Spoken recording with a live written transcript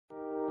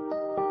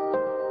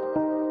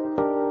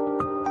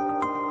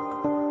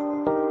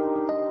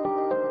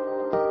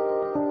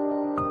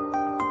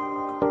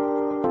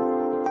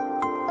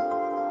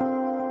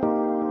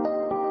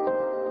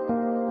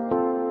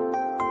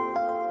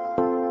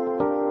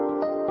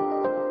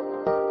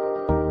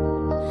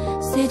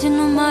Sitting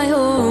on my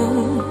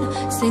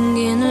own,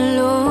 singing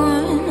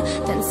alone,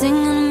 dancing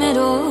in the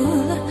middle.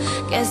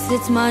 Guess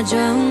it's my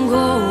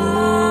jungle,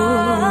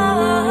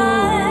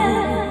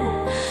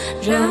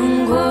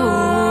 jungle.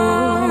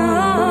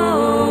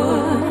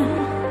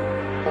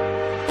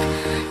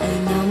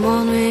 And I'm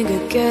wondering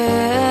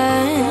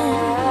again,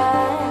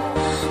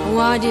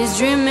 why this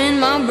dream in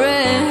my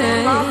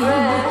brain?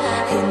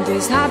 In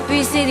this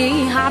happy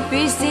city,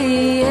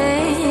 yeah.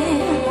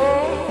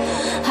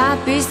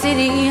 Happy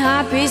city,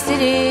 happy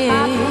city.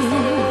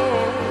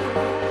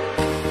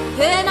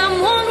 And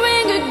I'm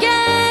wondering again,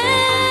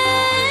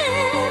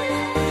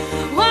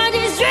 why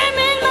this dream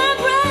in my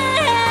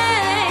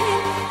brain?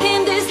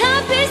 In this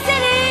happy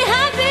city,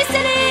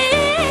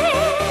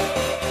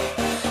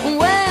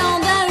 well,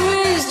 there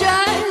is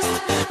just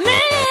me.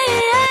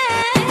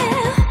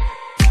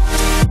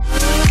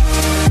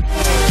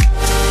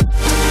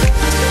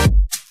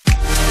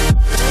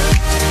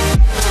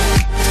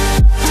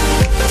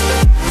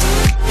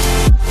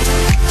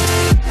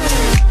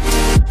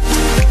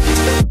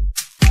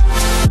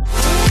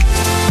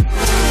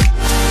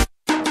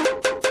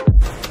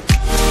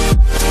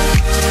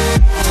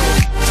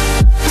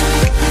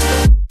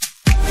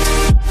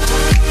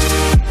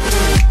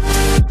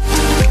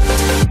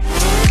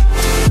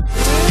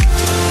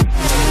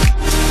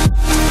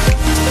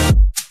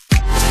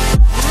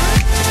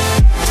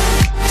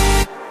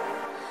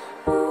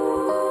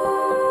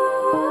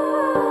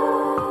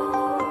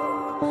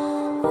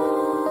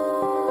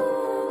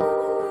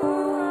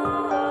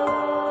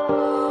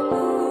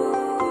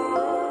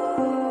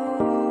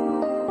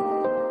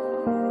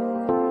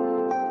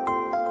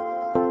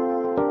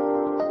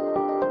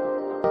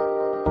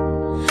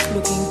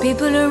 Looking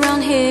people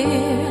around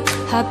here,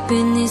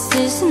 happiness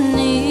is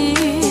near.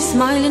 They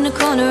smile in the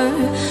corner,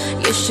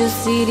 you should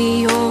see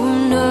the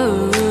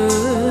owner,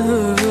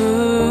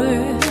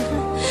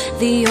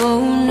 the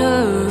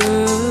owner.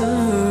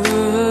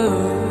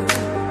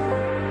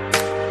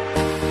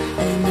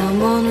 And I'm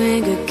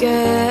wondering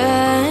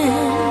again,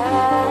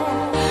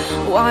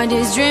 why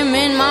this dream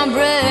in my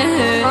brain?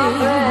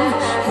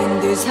 In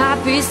this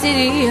happy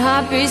city,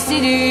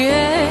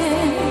 yeah.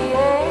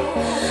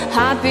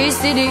 Happy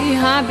city,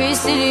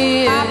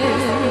 yeah.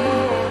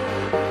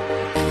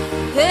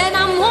 And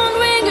I'm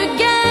wondering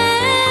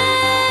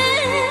again,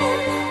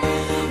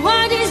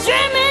 why this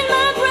dream in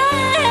my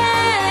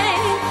brain?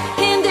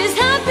 In this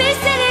happy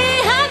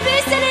city,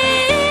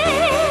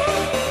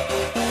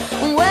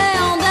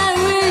 well, there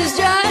is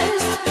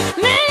just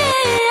me.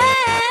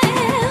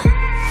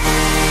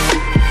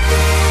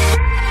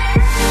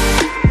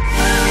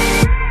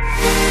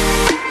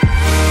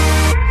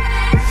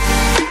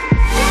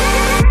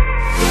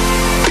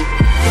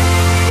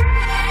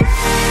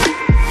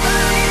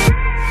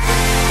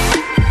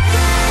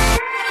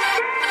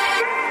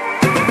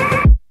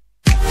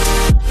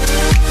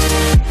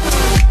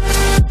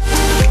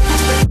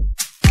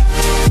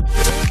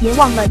别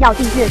忘了要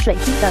订阅水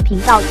晶的频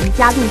道及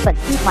加入粉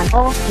丝团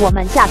哦！我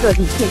们下个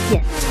影片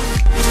见。